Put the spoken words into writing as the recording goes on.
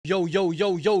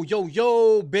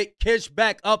Yo, Big Kish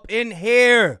back up in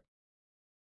here.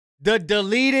 The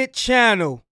deleted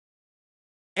channel,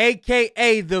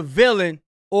 aka the villain,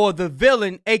 or the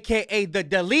villain, aka the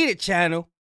deleted channel,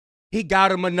 he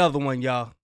got him another one,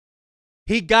 y'all.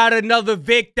 He got another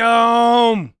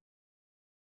victim.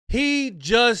 He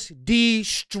just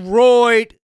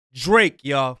destroyed Drake,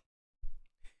 y'all.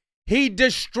 He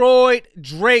destroyed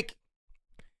Drake.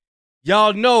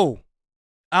 Y'all know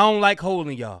I don't like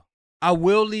holding y'all. I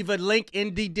will leave a link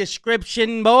in the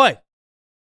description, boy.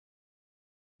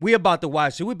 We about to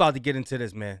watch it. We about to get into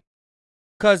this, man.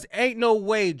 Cause ain't no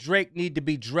way Drake need to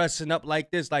be dressing up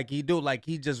like this, like he do, like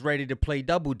he just ready to play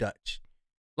double dutch.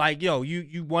 Like, yo,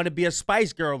 you want to be a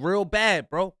Spice Girl real bad,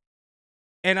 bro.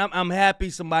 And I'm happy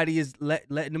somebody is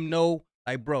letting them know,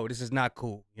 like, bro, this is not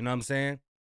cool. You know what I'm saying?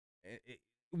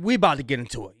 We about to get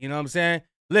into it. You know what I'm saying?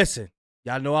 Listen,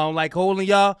 y'all know I don't like holding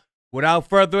y'all. Without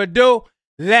further ado,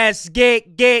 let's get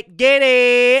it. Get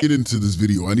into this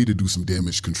video, I need to do some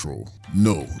damage control.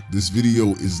 No, this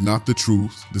video is not the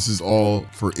truth. This is all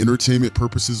for entertainment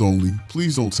purposes only.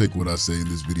 Please don't take what I say in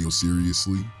this video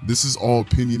seriously. This is all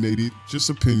opinionated, just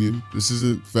opinion. This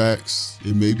isn't facts.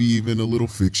 It may be even a little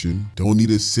fiction. Don't need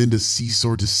to send a cease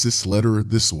or desist letter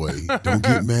this way. Don't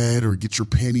get mad or get your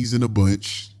panties in a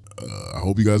bunch. I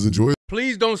hope you guys enjoy it.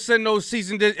 Please don't send no cease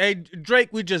and desist. Hey, Drake,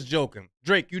 we just joking.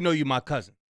 Drake, you know you my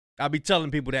cousin. I be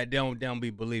telling people that they don't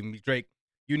be believing me. Drake,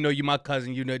 you know you my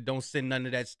cousin. You know, don't send none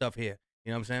of that stuff here.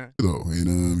 You know what I'm saying? Though,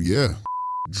 and yeah.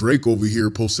 Drake over here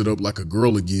posted up like a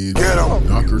girl again. Get him.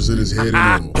 Knockers in his head and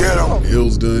all. Get him.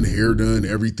 Nails done, hair done,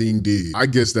 everything did. I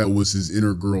guess that was his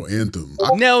inner girl anthem.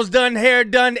 Nails done, hair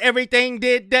done, everything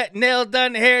did that. Nails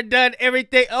done, hair done,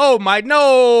 everything. Oh my,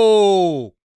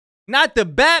 no. Not the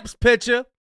Baps picture.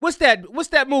 What's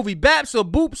that movie? Baps or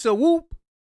Boops or Whoop?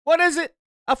 What is it?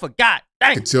 I forgot.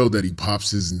 Dang. I can tell that he pops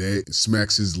his neck and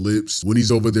smacks his lips when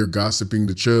he's over there gossiping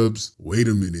to Chubbs. Wait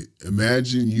a minute.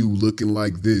 Imagine you looking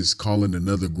like this calling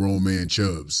another grown man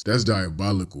Chubbs. That's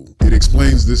diabolical. It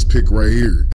explains this pic right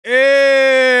here.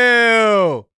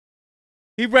 Ew.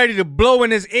 He ready to blow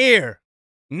in his ear.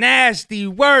 Nasty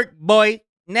work, boy.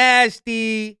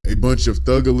 Nasty. A bunch of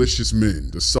thugalicious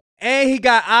men. And he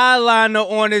got eyeliner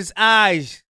on his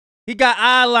eyes. He got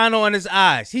eyeliner on his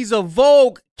eyes. He's a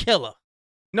Vogue killer.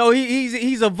 No,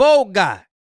 he's a Vogue guy.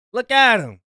 Look at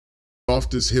him.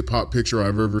 Softest hip-hop picture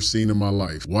I've ever seen in my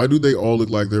life. Why do they all look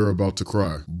like they're about to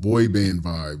cry? Boy band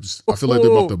vibes. I feel like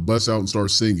they're about to bust out and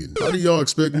start singing. How do y'all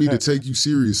expect me to take you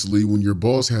seriously when your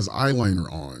boss has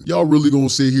eyeliner on? Y'all really gonna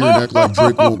sit here and act like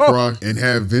Drake won't cry and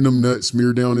have venom nut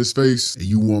smeared down his face? And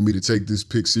you want me to take this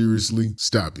pic seriously?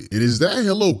 Stop it. And is that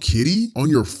Hello Kitty on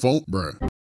your phone?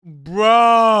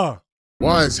 Bruh.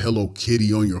 Why is Hello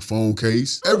Kitty on your phone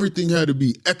case? Everything had to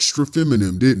be extra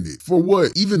feminine, didn't it? For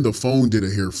what? Even the phone did a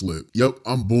hair flip. Yep,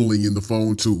 I'm bullying the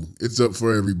phone too. It's up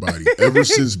for everybody. Ever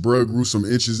since bruh grew some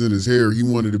inches in his hair, he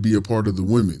wanted to be a part of the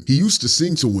women. He used to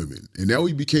sing to women, and now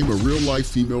he became a real-life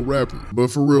female rapper.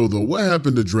 But for real though, what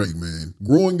happened to Drake, man?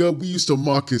 Growing up, we used to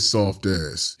mock his soft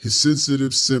ass, his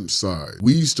sensitive simp side.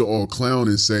 We used to all clown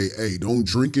and say, hey, don't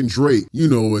drink and Drake. You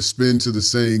know, a spin to the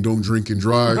saying, don't drink and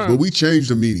drive. But we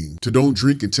changed the meaning to don't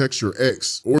drink and text your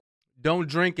ex, or don't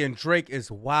drink and Drake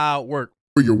is wild work.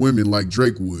 For your women like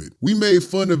Drake would. We made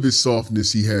fun of his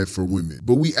softness he had for women,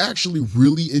 but we actually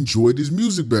really enjoyed his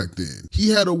music back then.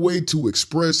 He had a way to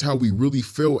express how we really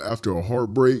felt after a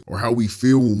heartbreak, or how we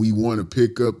feel when we want to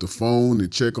pick up the phone and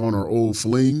check on our old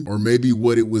fling, or maybe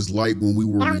what it was like when we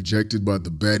were rejected by the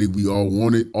baddie we all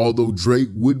wanted. Although Drake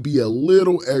would be a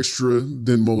little extra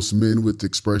than most men with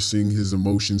expressing his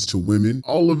emotions to women.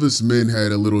 All of us men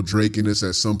had a little Drake in us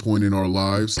at some point in our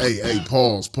lives. Hey,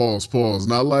 pause,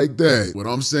 not like that. What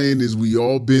I'm saying is we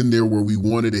all been there where we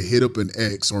wanted to hit up an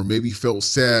ex, or maybe felt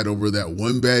sad over that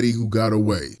one baddie who got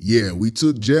away. Yeah, we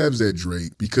took jabs at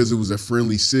Drake because it was a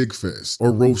friendly sig fest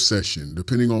or roast session,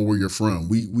 depending on where you're from.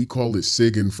 We call it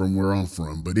sigging from where I'm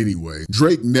from. But anyway,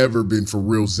 Drake never been for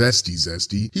real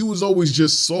zesty. He was always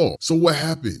just soft. So what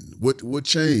happened? What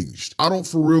changed? I don't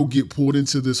for real get pulled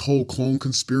into this whole clone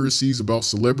conspiracies about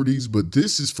celebrities, but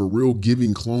this is for real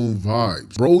giving clone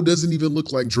vibes. Bro doesn't even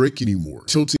look like Drake anymore.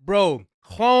 Bro.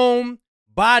 Clone,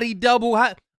 body double.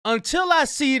 Until I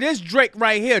see this Drake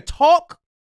right here talk,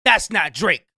 that's not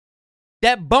Drake.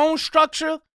 That bone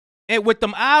structure and with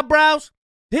them eyebrows,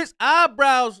 his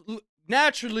eyebrows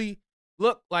naturally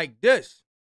look like this.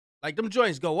 Like them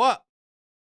joints go up.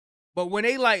 But when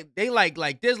they like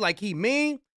this, like he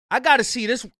mean, I gotta see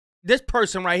this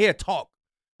person right here talk.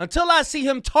 Until I see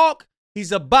him talk,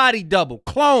 he's a body double,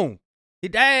 clone.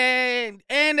 And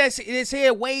that's his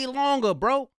hair way longer,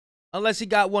 bro. Unless he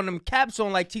got one of them caps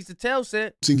on like Tisa Tell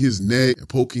said. His neck and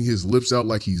poking his lips out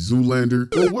like he's Zoolander.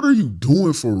 Bro, what are you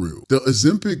doing for real? The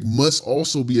Ozempic must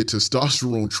also be a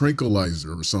testosterone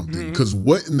tranquilizer or something. Because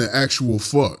what in the actual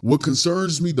fuck? What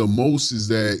concerns me the most is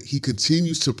that he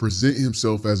continues to present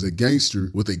himself as a gangster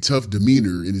with a tough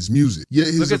demeanor in his music. Yet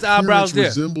his appearance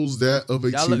resembles that of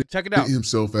a teenager. Check it out.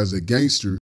 Himself as a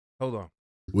gangster. Hold on.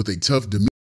 With a tough demeanor.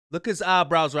 Look at his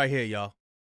eyebrows right here, y'all.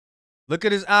 Look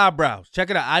at his eyebrows. Check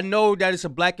it out. I know that it's a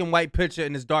black and white picture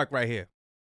and it's dark right here.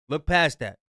 Look past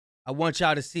that. I want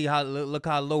y'all to see how, look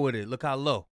how low it is. Look how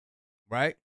low.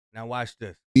 Right? Now watch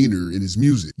this. In his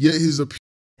music. Yet his appearance.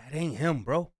 That ain't him,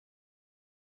 bro.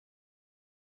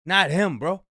 Not him,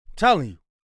 bro. I'm telling you.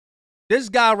 This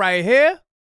guy right here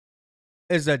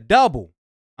is a double.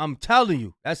 I'm telling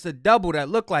you. That's a double that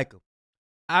look like him.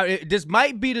 This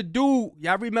might be the dude.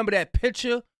 Y'all remember that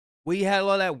picture where he had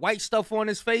all that white stuff on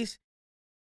his face?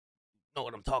 Know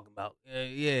what I'm talking about?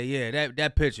 Yeah.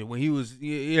 That picture when he was,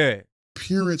 yeah.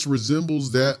 Appearance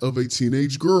resembles that of a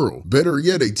teenage girl. Better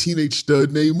yet, a teenage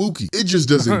stud named Mookie. It just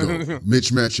doesn't go.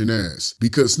 Mitch matching ass.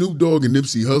 Because Snoop Dogg and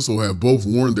Nipsey Hussle have both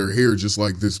worn their hair just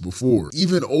like this before.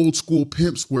 Even old school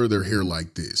pimps wear their hair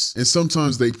like this. And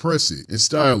sometimes they press it and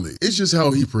style it. It's just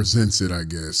how he presents it, I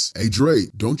guess. Hey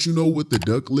Drake, don't you know what the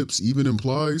duck lips even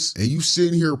implies? And you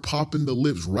sitting here popping the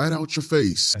lips right out your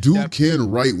face. Dude can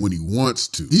write when he wants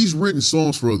to. He's written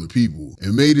songs for other people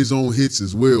and made his own hits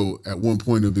as well at one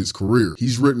point of his career.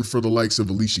 He's written for the likes of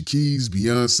Alicia Keys,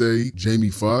 Beyonce, Jamie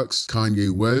Foxx,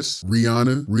 Kanye West,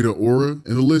 Rihanna, Rita Ora, and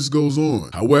the list goes on.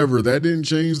 However, that didn't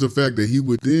change the fact that he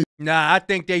would then... Nah, I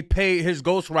think they paid his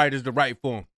ghostwriters to write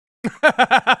for him.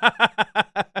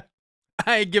 I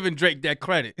ain't giving Drake that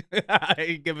credit. I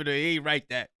ain't giving it. He ain't write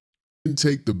that.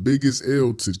 Take the biggest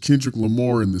L to Kendrick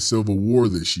Lamar in the Civil War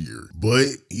this year. But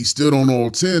he stood on all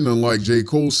 10, unlike J.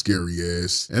 Cole's scary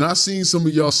ass. And I seen some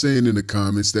of y'all saying in the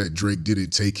comments that Drake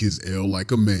didn't take his L like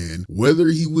a man. Whether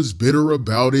he was bitter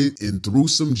about it and threw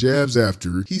some jabs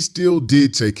after, he still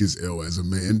did take his L as a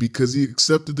man because he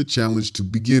accepted the challenge to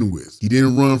begin with. He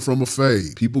didn't run from a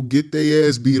fade. People get their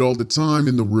ass beat all the time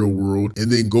in the real world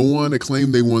and then go on to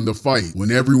claim they won the fight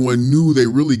when everyone knew they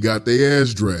really got their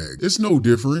ass dragged. It's no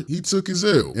different. He took his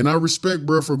L. And I respect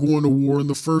bruh for going to war in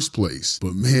the first place.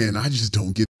 But man, I just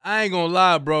don't get. I ain't gonna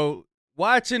lie, bro.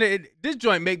 Watching it, this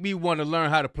joint make me want to learn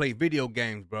how to play video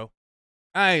games, bro.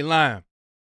 I ain't lying.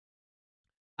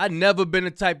 I never been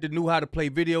the type that knew how to play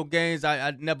video games.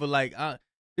 I never like,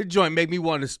 this joint make me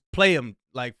want to play them,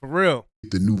 like, for real.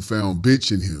 The newfound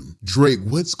bitch in him. Drake,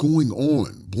 what's going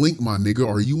on? Blink, my nigga,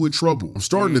 are you in trouble? I'm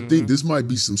starting to think this might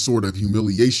be some sort of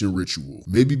humiliation ritual.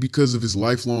 Maybe because of his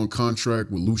lifelong contract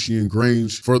with Lucien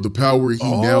Grange. For the power he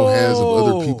now has of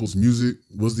other people's music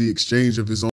was the exchange of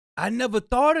his own. I never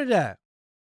thought of that.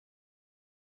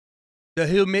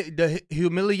 The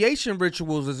humiliation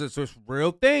rituals is a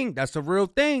real thing. That's a real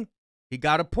thing. He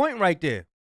got a point right there.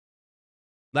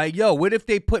 Like, yo, what if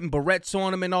they putting barrettes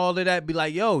on him and all of that? Be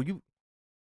like, yo,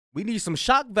 we need some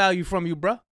shock value from you,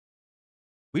 bruh.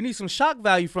 We need some shock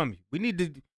value from you. We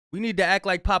need to act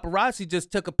like paparazzi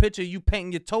just took a picture of you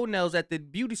painting your toenails at the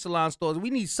beauty salon stores. We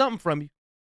need something from you.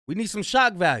 We need some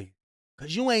shock value.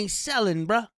 Cause you ain't selling,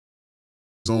 bruh.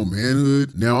 Own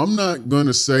manhood. Now, I'm not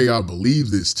gonna say I believe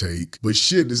this take, but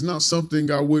shit, it's not something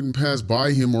I wouldn't pass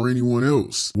by him or anyone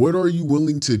else. What are you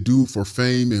willing to do for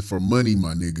fame and for money,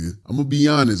 my nigga? I'm gonna be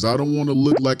honest, I don't want to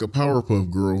look like a Powerpuff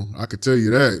Girl. I could tell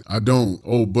you that. I don't.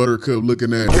 Oh, Buttercup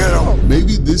looking at it.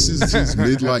 Maybe this is his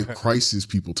midlife crisis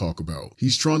people talk about.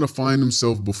 He's trying to find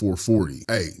himself before 40.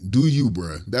 Hey, do you,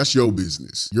 bruh. That's your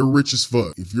business. You're rich as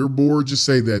fuck. If you're bored, just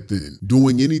say that then.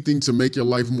 Doing anything to make your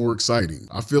life more exciting.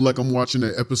 I feel like I'm watching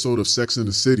an episode of Sex and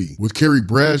the City with Carrie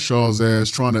Bradshaw's ass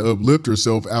trying to uplift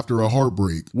herself after a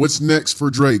heartbreak. What's next for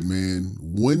Drake, man?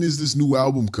 When is this new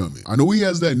album coming? I know he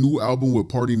has that new album with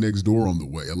Party Next Door on the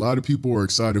way. A lot of people are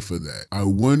excited for that. I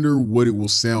wonder what it will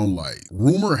sound like.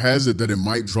 Rumor has it that it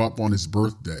might drop on his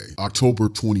birthday, October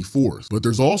 24th. But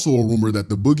there's also a rumor that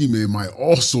the Boogeyman might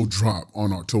also drop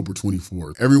on October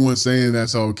 24th. Everyone's saying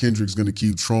that's how Kendrick's gonna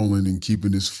keep trolling and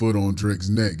keeping his foot on Drake's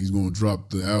neck. He's gonna drop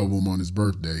the album on his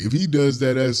birthday. If he does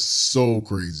that, that's so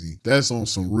crazy. That's on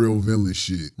some real villain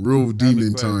shit. Real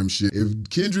demon time shit. If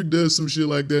Kendrick does some shit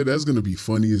like that, that's gonna be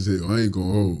funny as hell. I ain't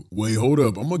gonna hold. Wait, hold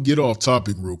up. I'm gonna get off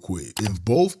topic real quick. If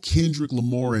both Kendrick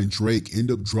Lamar and Drake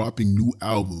end up dropping new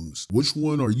albums, which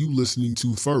one are you listening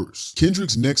to first?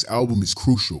 Kendrick's next album is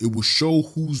crucial. It will show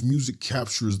whose music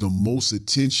captures the most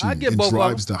attention and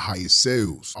drives the highest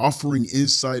sales, offering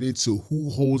insight into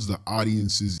who holds the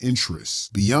audience's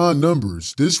interest. Beyond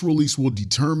numbers, this release will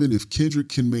determine if Kendrick Kendrick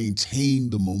can maintain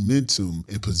the momentum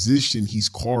and position he's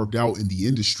carved out in the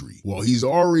industry. While he's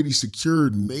already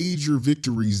secured major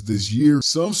victories this year,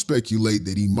 some speculate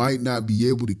that he might not be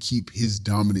able to keep his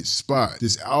dominant spot.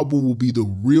 This album will be the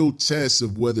real test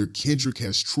of whether Kendrick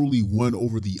has truly won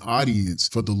over the audience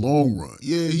for the long run.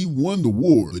 Yeah, he won the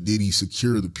war, but did he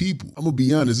secure the people? I'm gonna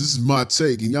be honest, this is my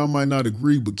take, and y'all might not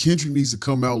agree, but Kendrick needs to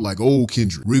come out like old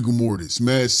Kendrick. Rigor Mortis,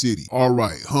 Mad City,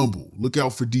 Alright, Humble, Look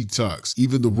Out for Detox,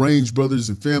 even the Range Brothers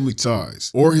and Family Ties,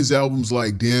 or his albums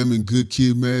like Damn and Good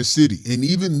Kid, Mad City. And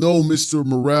even though Mr.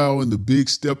 Morale and the Big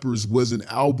Steppers was an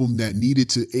album that needed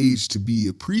to age to be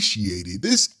appreciated,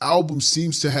 this album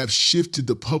seems to have shifted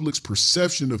the public's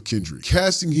perception of Kendrick,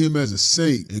 casting him as a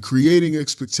saint and creating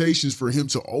expectations for him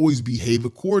to always behave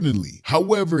accordingly.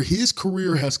 However, his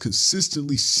career has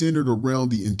consistently centered around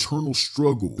the internal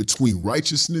struggle between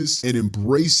righteousness and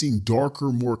embracing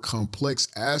darker, more complex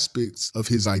aspects of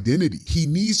his identity. He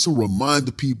needs to remind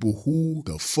the people who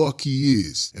the fuck he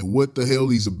is and what the hell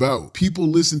he's about. People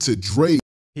listen to Drake.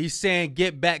 He's saying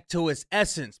get back to its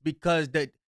essence, because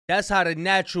that's how the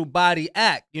natural body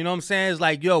act. You know what I'm saying? It's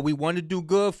like, yo, we want to do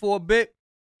good for a bit,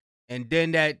 and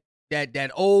then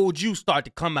that old you start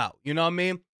to come out. You know what I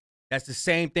mean? That's the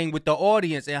same thing with the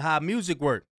audience and how music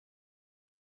works.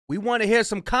 We want to hear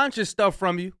some conscious stuff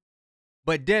from you,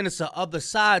 but then it's the other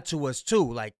side to us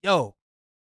too. Like, yo,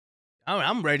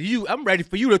 I'm ready. I'm ready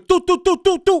for you to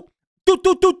do.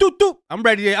 I'm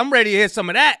ready to hear some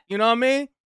of that. You know what I mean?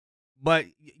 But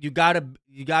you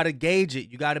gotta gauge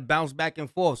it. You gotta bounce back and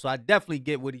forth. So I definitely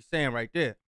get what he's saying right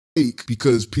there.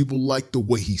 Because people like the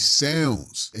way he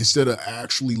sounds instead of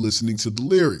actually listening to the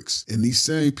lyrics. And these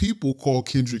same people call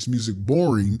Kendrick's music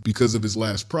boring because of his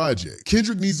last project.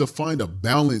 Kendrick needs to find a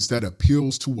balance that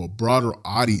appeals to a broader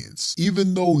audience,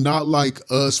 even though not like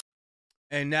us.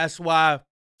 And that's why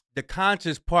the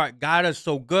conscious part got us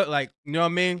so good. Like, you know what I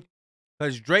mean?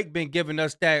 Because Drake been giving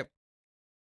us that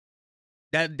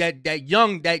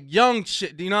young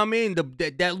shit, you know what I mean?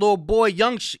 That little boy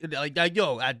young shit, like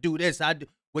yo, I do this, I do,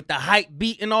 with the hype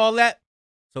beat and all that.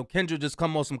 So Kendrick just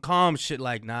come on some calm shit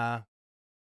like, nah,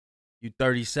 you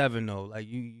 37 though, like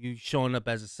you showing up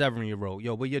as a 7-year-old.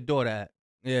 Yo, where your daughter at?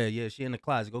 Yeah, she in the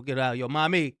closet. Go get her out. Yo,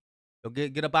 mommy, yo,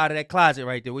 get up out of that closet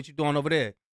right there. What you doing over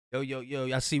there?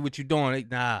 Yo, I see what you doing.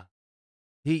 Nah,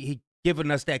 he giving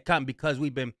us that content because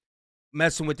we've been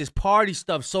messing with this party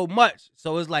stuff so much.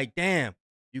 So it's like, damn.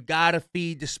 You gotta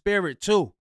feed the spirit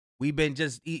too. We've been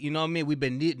just eating, you know what I mean? We've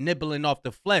been nibbling off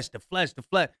the flesh.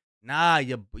 Nah,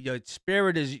 your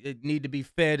spirit need to be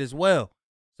fed as well.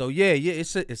 So yeah,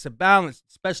 it's a balance,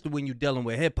 especially when you're dealing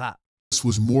with hip hop. This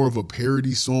was more of a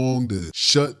parody song to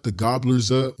shut the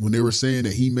gobblers up when they were saying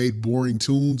that he made boring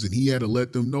tunes, and he had to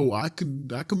let them know I can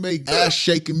make ass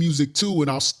shaking music too,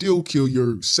 and I'll still kill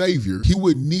your savior. He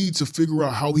would need to figure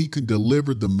out how he can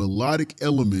deliver the melodic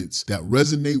elements that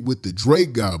resonate with the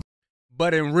Drake goblin.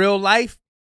 But in real life,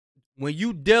 when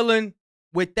you dealing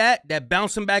with that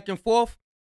bouncing back and forth,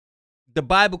 the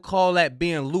Bible call that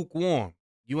being lukewarm.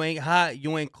 You ain't hot,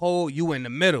 you ain't cold, you in the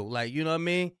middle. Like, you know what I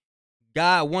mean?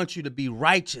 God wants you to be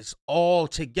righteous all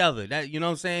together. That, you know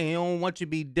what I'm saying? He don't want you to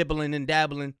be dibbling and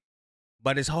dabbling,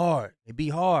 but it's hard. It be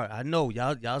hard. I know.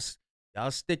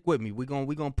 Y'all stick with me. We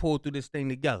gonna pull through this thing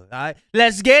together. All right?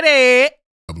 Let's get it.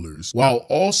 While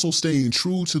also staying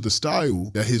true to the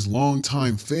style that his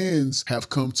longtime fans have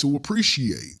come to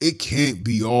appreciate. It can't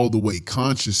be all the way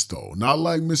conscious though, not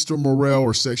like Mr. Morale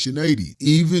or Section 80.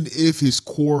 Even if his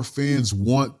core fans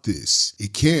want this,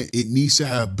 it can't. It needs to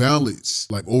have balance,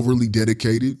 like Overly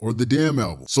Dedicated or the Damn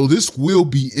album. So this will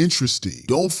be interesting.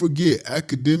 Don't forget,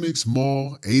 Academics,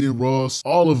 Maul, Aiden Ross,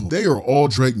 all of them, they are all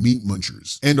Drake meat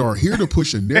munchers and are here to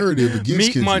push a narrative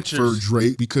against Kendrick for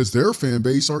Drake because their fan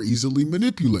base are easily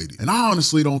manipulated. And I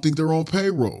honestly don't think they're on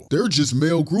payroll. They're just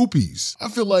male groupies. I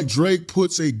feel like Drake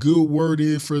puts a good word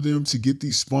in for them to get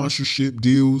these sponsorship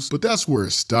deals, but that's where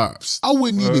it stops. I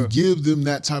wouldn't even give them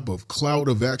that type of clout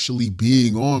of actually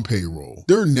being on payroll.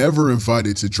 They're never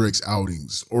invited to Drake's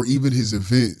outings or even his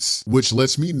events, which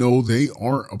lets me know they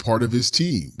aren't a part of his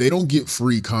team. They don't get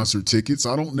free concert tickets.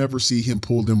 I don't never see him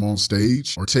pull them on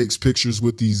stage or takes pictures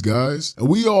with these guys. And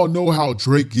we all know how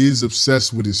Drake is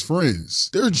obsessed with his friends.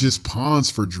 They're just pawns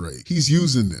for Drake. He's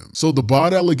using them. So the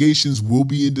bot allegations will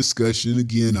be in discussion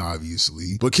again,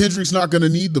 obviously. But Kendrick's not going to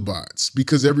need the bots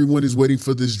because everyone is waiting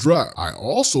for this drop. I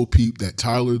also peeped that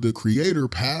Tyler, the Creator,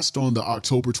 passed on the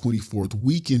October 24th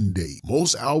weekend date.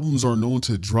 Most albums are known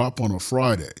to drop on a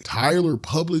Friday. Tyler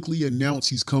publicly announced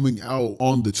he's coming out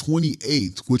on the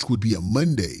 28th, which would be a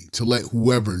Monday, to let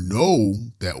whoever know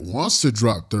that wants to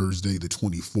drop Thursday the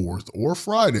 24th or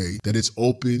Friday that it's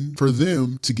open for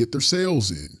them to get their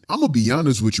sales in. I'm gonna be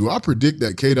honest with you, I predict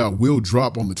that K-Dot will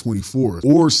drop on the 24th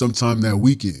or sometime that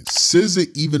weekend. SZA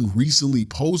even recently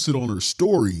posted on her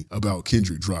story about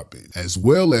Kendrick dropping, as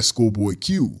well as Schoolboy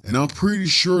Q, and I'm pretty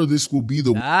sure this will be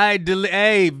the—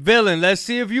 hey, Villain, let's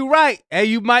see if you right. Hey,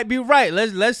 you might be right.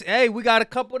 Hey, we got a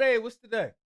couple days. What's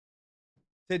today?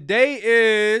 Today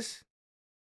is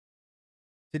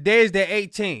the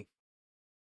 18th.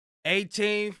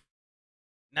 18th,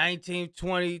 19th,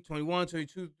 20, 21,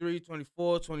 22, 23,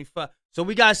 24, 25. So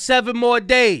we got 7 more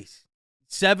days.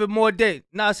 7 more days.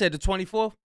 No, I said the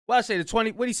 24th. Well, I say the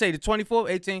 20. What do you say? The 24th,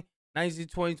 18, 19,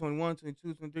 20, 21,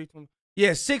 22, 23, 20.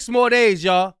 Yeah, 6 more days,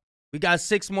 y'all. We got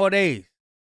 6 more days.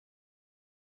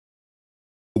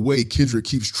 way Kendrick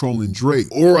keeps trolling Drake.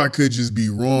 Or I could just be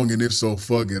wrong, and if so,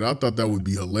 fuck it. I thought that would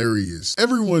be hilarious.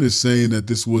 Everyone is saying that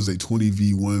this was a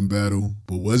 20v1 battle,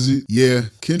 but was it? Yeah,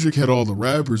 Kendrick had all the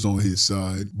rappers on his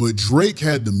side, but Drake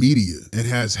had the media and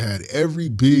has had every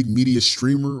big media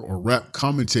streamer or rap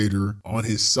commentator on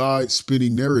his side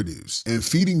spinning narratives and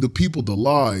feeding the people the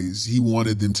lies he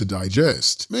wanted them to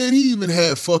digest. Man, he even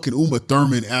had fucking Uma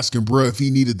Thurman asking bruh if he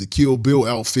needed the Kill Bill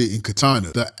outfit in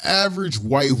Katana. The average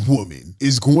white woman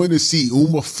is going to see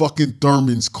Uma fucking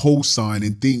Thurman's cosign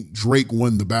and think Drake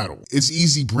won the battle. It's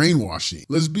easy brainwashing.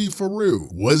 Let's be for real.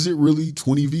 Was it really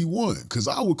 20v1? Cause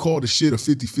I would call the shit a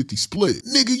 50-50 split.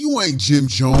 Nigga, you ain't Jim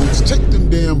Jones. Take them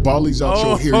damn bollies out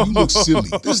your hair. You look silly.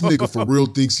 This nigga for real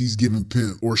thinks he's giving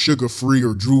Pimp or Sugar Free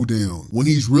or Drew Down when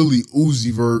he's really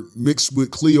Uzi Vert mixed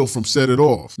with Cleo from Set It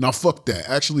Off. Now fuck that.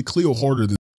 Actually, Cleo harder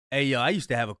than— Hey, yo, I used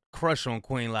to have a crush on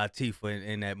Queen Latifah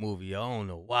in that movie. Yo. I don't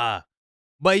know why.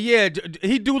 But yeah,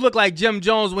 he do look like Jim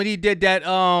Jones when he did that,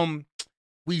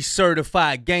 We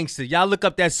Certified Gangster. Y'all look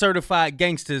up that Certified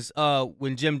Gangsters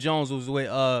when Jim Jones was with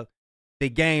The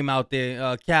Game out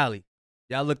there in Cali.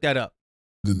 Y'all look that up.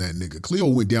 Than that nigga. Cleo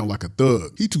went down like a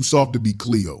thug. He too soft to be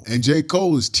Cleo. And J.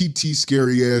 Cole is TT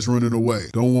scary ass running away.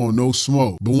 Don't want no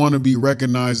smoke, but want to be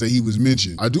recognized that he was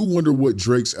mentioned. I do wonder what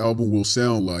Drake's album will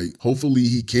sound like. Hopefully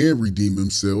he can redeem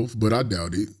himself, but I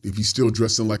doubt it if he's still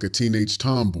dressing like a teenage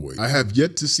tomboy. I have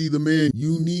yet to see the man.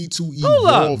 You need to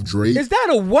evolve, Drake. Is that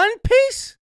a one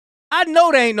piece? I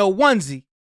know there ain't no onesie.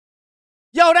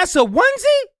 Yo, that's a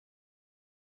onesie?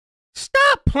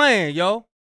 Stop playing, yo.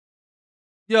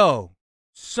 Yo.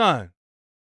 Son,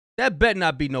 that better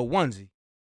not be no onesie.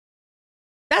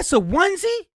 That's a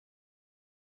onesie?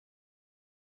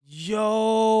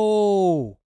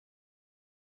 Yo.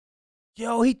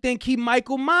 Yo, he think he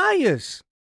Michael Myers.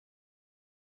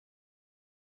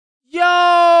 Yo.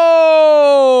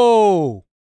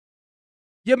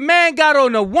 Your man got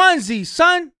on a onesie,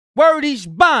 son. Word is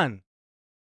bond.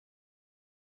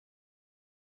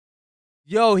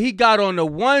 Yo, he got on a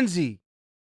onesie.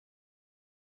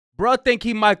 Bro, think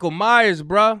he Michael Myers,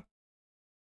 bro.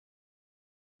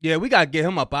 Yeah, we gotta get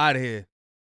him up out of here.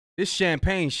 This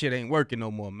champagne shit ain't working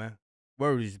no more, man.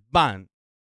 Word is bond.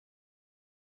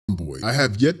 Boy, I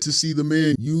have yet to see the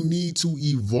man. You need to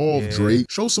evolve,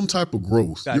 Drake. Show some type of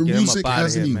growth. Your music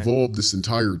hasn't evolved this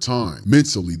entire time.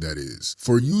 Mentally, that is.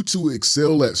 For you to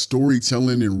excel at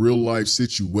storytelling in real life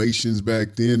situations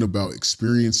back then about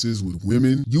experiences with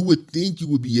women, you would think you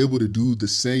would be able to do the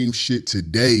same shit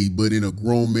today, but in a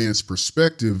grown man's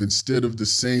perspective instead of the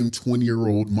same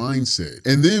 20-year-old mindset.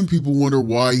 And then people wonder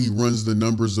why he runs the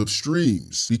numbers of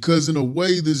streams. Because in a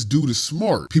way, this dude is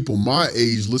smart. People my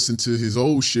age listen to his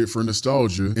old shit for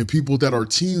nostalgia, and people that are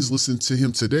teens listen to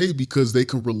him today because they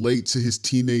can relate to his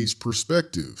teenage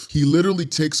perspective. He literally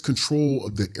takes control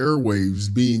of the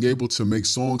airwaves, being able to make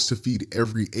songs to feed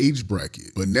every age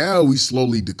bracket. But now he's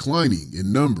slowly declining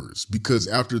in numbers because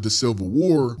after the Civil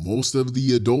War, most of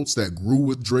the adults that grew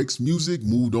with Drake's music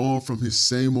moved on from his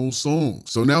same old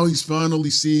songs. So now he's finally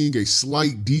seeing a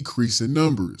slight decrease in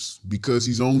numbers because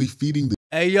he's only feeding the—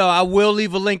 Hey, yo, I will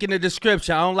leave a link in the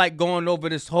description. I don't like going over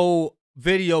this whole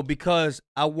video because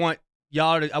I want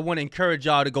to encourage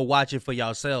y'all to go watch it for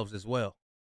yourselves as well.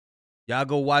 Y'all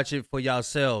go watch it for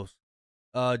yourselves.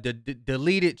 The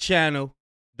deleted channel,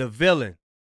 The Villain.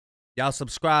 Y'all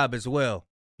subscribe as well.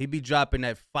 He be dropping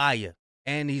that fire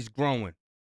and he's growing.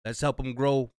 Let's help him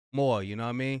grow more, you know what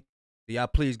I mean? So y'all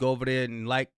please go over there and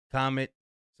like, comment,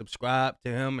 subscribe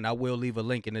to him, and I will leave a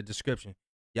link in the description.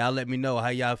 Y'all let me know how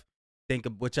y'all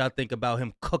what y'all think about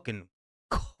him cooking.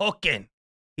 Cooking.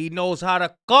 He knows how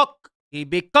to cook. He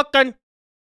be cooking.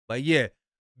 But yeah,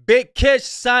 Big Kish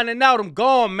signing out. I'm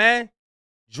gone, man.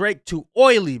 Drake too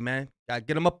oily, man. Gotta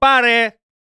get him up out of here.